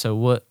right, so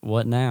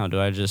what now? Do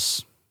I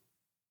just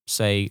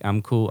say,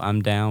 I'm cool,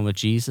 I'm down with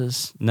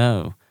Jesus?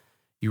 No.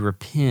 You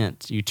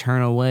repent, you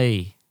turn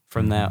away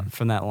from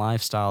that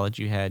lifestyle that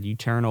you had. You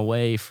turn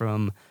away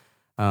from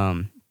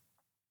that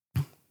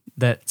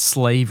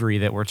slavery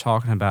that we're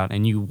talking about,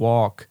 and you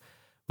walk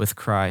with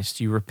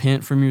Christ. You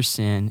repent from your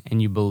sin,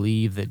 and you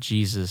believe that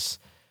Jesus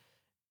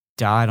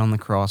died on the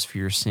cross for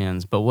your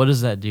sins. But what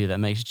does that do? That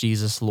makes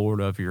Jesus Lord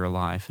over your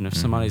life. And if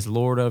somebody's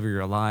Lord over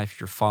your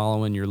life, you're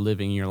following, you're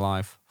living your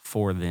life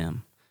for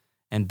them.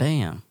 And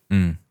bam,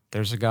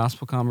 there's a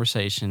gospel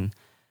conversation.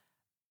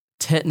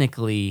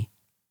 Technically,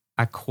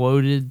 I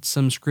quoted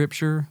some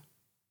scripture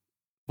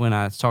when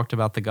I talked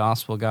about the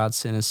gospel. God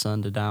sent his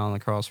son to die on the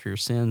cross for your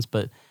sins,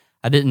 but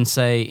I didn't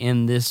say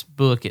in this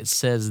book it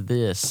says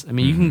this. I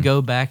mean, you can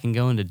go back and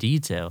go into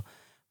detail,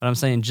 but I'm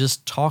saying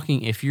just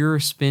talking, if you're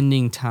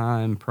spending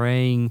time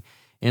praying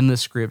in the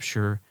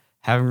scripture,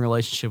 having a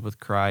relationship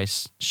with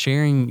Christ,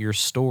 sharing your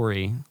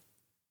story,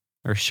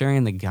 or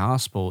sharing the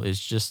gospel is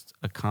just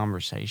a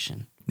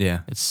conversation.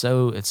 Yeah. It's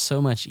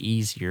so much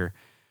easier.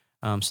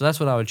 So that's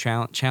what I would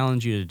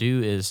challenge you to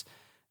do is,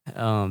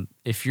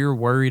 if you're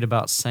worried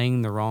about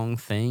saying the wrong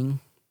thing,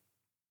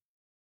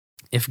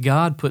 if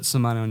God puts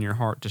somebody on your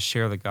heart to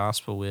share the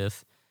gospel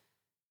with,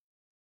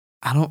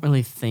 I don't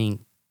really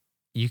think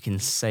you can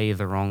say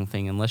the wrong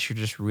thing unless you're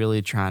just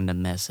really trying to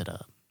mess it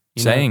up.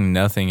 Saying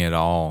nothing at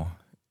all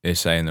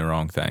is saying the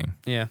wrong thing.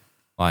 Yeah.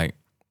 Like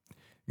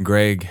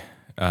Greg,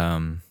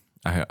 I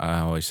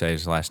always say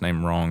his last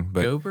name wrong,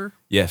 but Gober?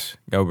 Yes,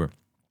 Gober.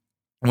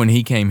 When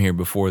he came here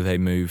before they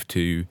moved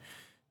to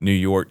New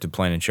York to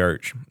plant a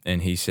church,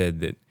 and he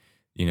said that,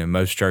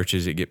 most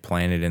churches that get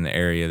planted in the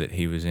area that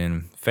he was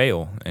in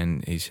fail.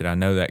 And he said, I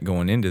know that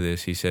going into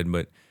this. He said,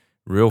 but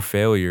real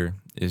failure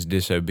is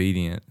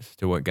disobedience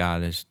to what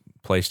God has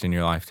placed in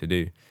your life to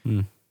do.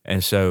 Mm.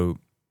 And so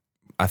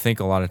I think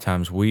a lot of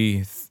times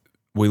we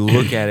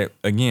look at it,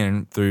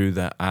 again, through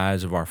the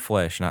eyes of our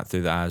flesh, not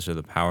through the eyes of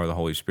the power of the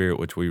Holy Spirit,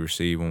 which we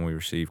receive when we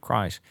receive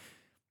Christ.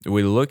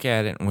 We look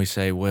at it and we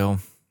say,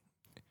 well,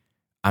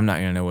 I'm not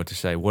going to know what to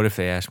say. What if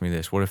they ask me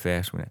this? What if they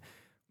ask me that?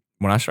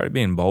 When I started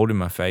being bold in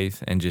my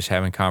faith and just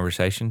having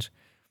conversations,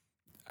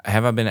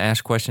 have I been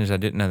asked questions I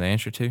didn't know the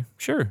answer to?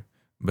 Sure,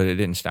 but it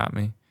didn't stop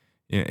me.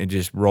 It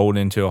just rolled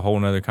into a whole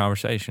nother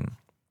conversation.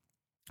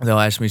 They'll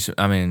ask me,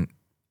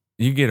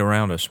 you get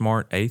around a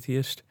smart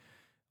atheist,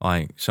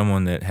 like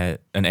someone that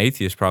an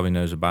atheist probably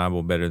knows the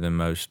Bible better than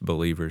most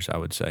believers, I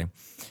would say,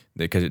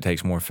 because it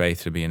takes more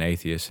faith to be an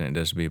atheist than it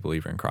does to be a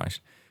believer in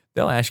Christ.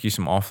 They'll ask you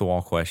some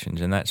off-the-wall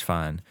questions, and that's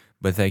fine,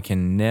 but they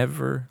can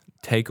never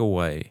take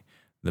away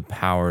the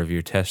power of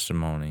your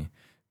testimony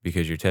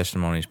because your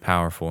testimony is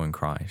powerful in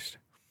Christ.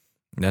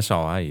 That's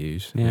all I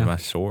use, is my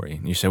story.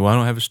 And you say, well, I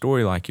don't have a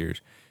story like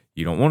yours.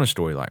 You don't want a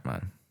story like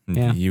mine.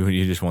 Yeah.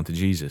 You just want the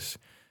Jesus.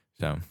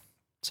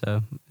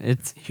 So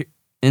it's,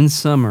 in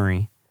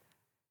summary,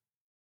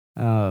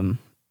 you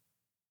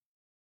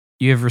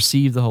have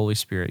received the Holy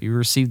Spirit. You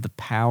received the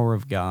power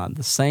of God,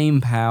 the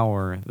same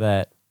power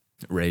that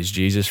raised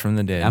Jesus from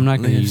the dead. I'm not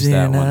going to use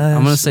that one.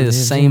 I'm going to say the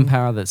same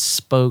power that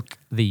spoke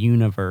the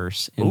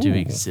universe into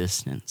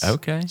existence.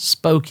 Okay.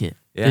 Spoke it.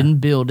 Yeah. Didn't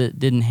build it,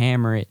 didn't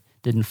hammer it,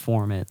 didn't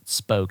form it,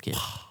 spoke it.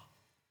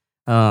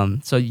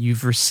 So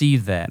you've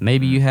received that.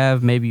 Maybe you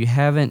have, maybe you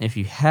haven't. If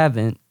you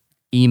haven't,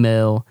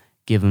 email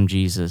Give 'em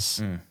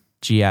Jesus,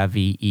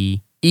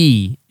 GIVEEM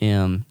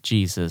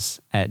Jesus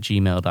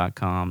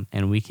 @gmail.com,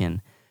 and we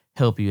can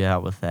help you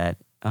out with that.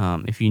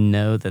 If you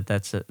know that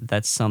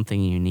that's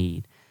something you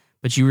need.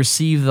 But you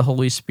receive the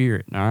Holy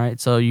Spirit, all right?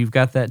 So you've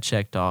got that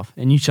checked off.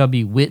 And you shall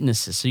be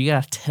witnesses. So you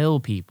got to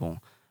tell people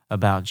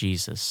about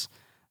Jesus.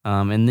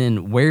 And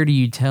then where do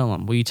you tell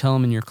them? Will you tell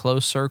them in your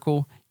close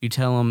circle? You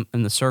tell them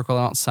in the circle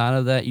outside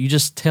of that? You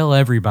just tell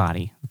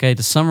everybody, okay?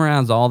 To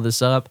summarize all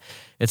this up,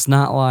 it's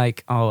not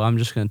like, oh, I'm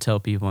just going to tell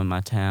people in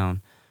my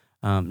town.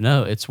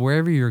 No, it's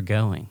wherever you're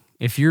going.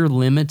 If you're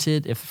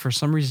limited, if for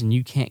some reason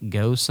you can't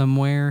go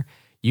somewhere,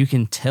 you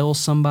can tell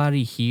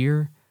somebody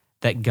here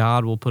that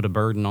God will put a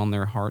burden on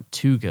their heart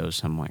to go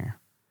somewhere.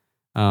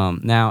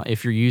 Now,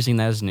 if you're using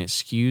that as an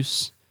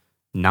excuse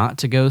not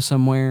to go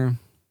somewhere,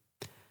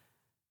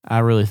 I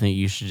really think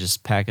you should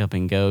just pack up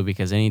and go,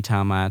 because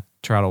anytime I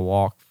try to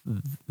walk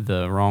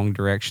the wrong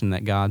direction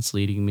that God's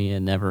leading me, it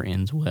never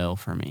ends well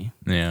for me.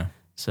 Yeah.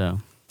 So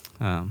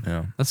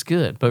that's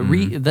good. But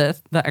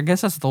I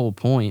guess that's the whole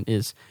point,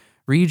 is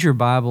read your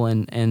Bible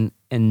and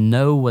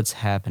know what's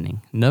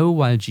happening. Know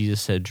why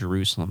Jesus said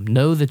Jerusalem.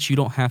 Know that you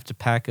don't have to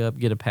pack up,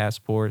 get a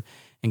passport,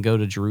 and go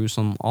to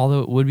Jerusalem,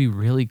 although it would be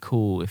really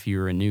cool if you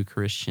were a new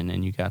Christian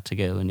and you got to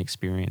go and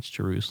experience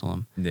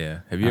Jerusalem. Yeah.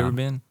 Have you ever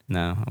been?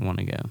 No, I want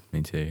to go.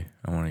 Me too.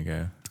 I want to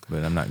go,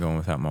 but I'm not going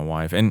without my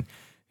wife. And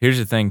here's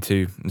the thing,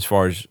 too, as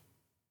far as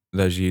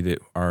those of you that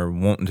are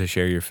wanting to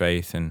share your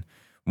faith and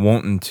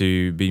wanting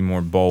to be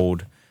more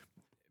bold,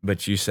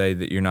 but you say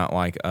that you're not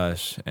like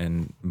us.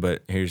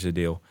 But here's the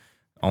deal.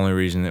 Only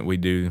reason that we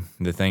do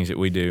the things that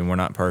we do, and we're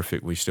not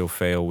perfect, we still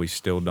fail, we're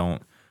still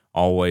not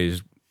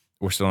always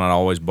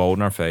bold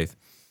in our faith.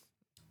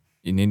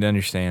 You need to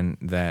understand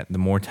that the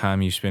more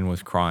time you spend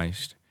with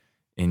Christ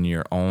in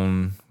your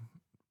own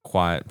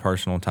quiet,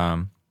 personal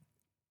time,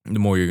 the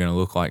more you're going to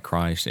look like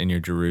Christ in your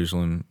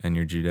Jerusalem and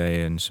your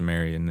Judea and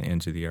Samaria and the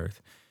ends of the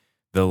earth.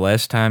 The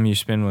less time you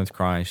spend with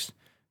Christ,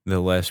 the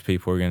less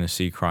people are going to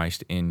see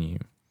Christ in you.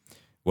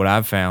 What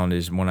I've found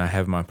is when I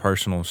have my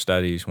personal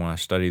studies, when I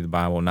study the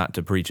Bible, not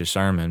to preach a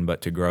sermon,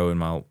 but to grow in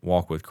my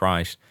walk with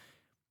Christ,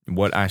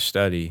 what I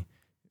study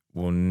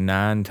will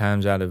 9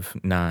 times out of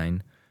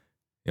 9,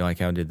 you like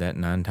how I did that,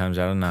 9 times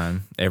out of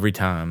 9, every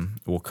time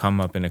will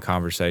come up in a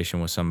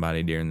conversation with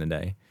somebody during the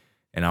day.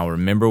 And I'll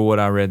remember what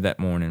I read that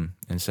morning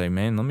and say,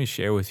 man, let me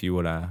share with you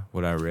what I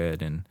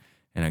read, and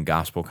a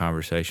gospel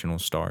conversation will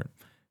start.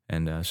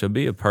 And so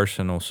be a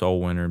personal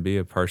soul winner, be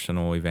a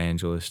personal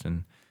evangelist,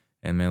 and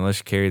man,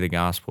 let's carry the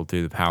gospel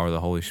through the power of the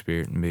Holy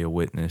Spirit and be a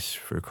witness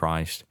for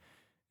Christ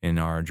in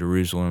our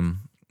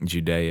Jerusalem,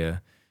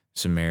 Judea,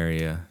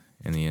 Samaria,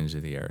 and the ends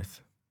of the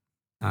earth.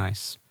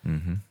 Nice.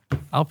 Mm-hmm.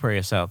 I'll pray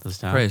us out this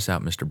time. Pray us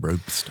out, Mr.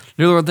 Brobst.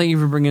 Dear Lord, thank you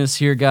for bringing us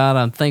here, God.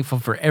 I'm thankful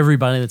for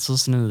everybody that's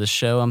listening to the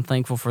show. I'm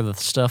thankful for the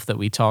stuff that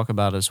we talk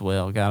about as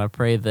well. God, I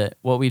pray that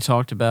what we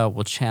talked about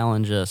will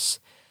challenge us.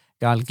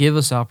 God, give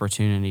us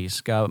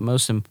opportunities. God,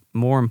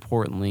 more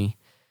importantly,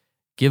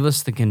 give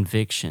us the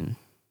conviction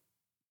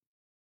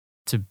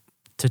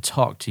to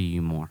talk to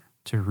you more,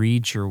 to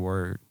read your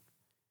word,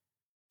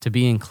 to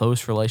be in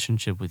close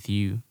relationship with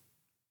you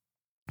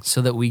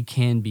so that we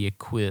can be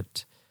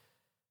equipped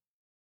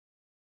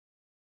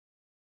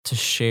to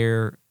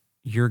share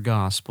your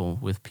gospel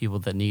with people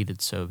that need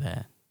it so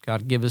bad.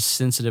 God, give us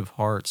sensitive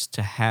hearts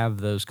to have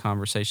those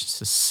conversations,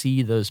 to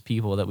see those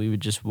people that we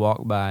would just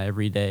walk by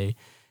every day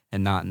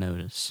and not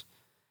notice.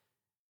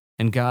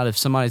 And God, if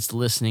somebody's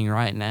listening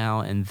right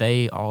now and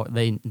they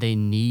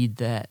need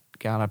that,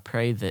 God, I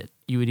pray that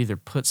you would either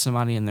put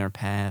somebody in their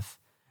path,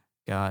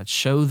 God,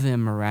 show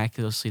them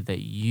miraculously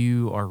that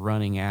you are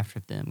running after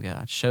them,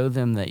 God. Show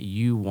them that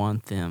you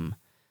want them.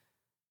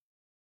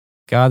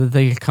 God, that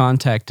they could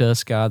contact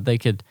us, God, they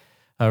could,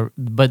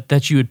 but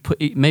that you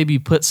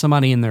would put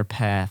somebody in their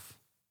path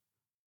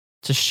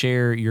to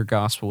share your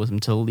gospel with them,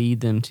 to lead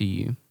them to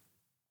you.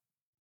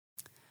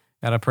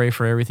 God, I pray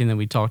for everything that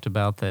we talked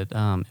about that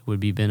it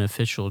would be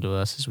beneficial to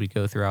us as we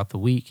go throughout the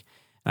week.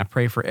 And I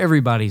pray for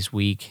everybody's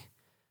week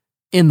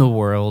in the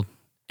world,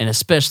 and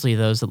especially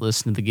those that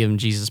listen to the Give 'em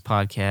Jesus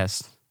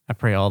podcast. I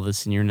pray all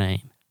this in your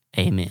name.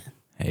 Amen.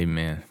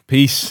 Amen.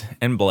 Peace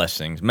and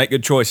blessings. Make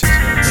good choices.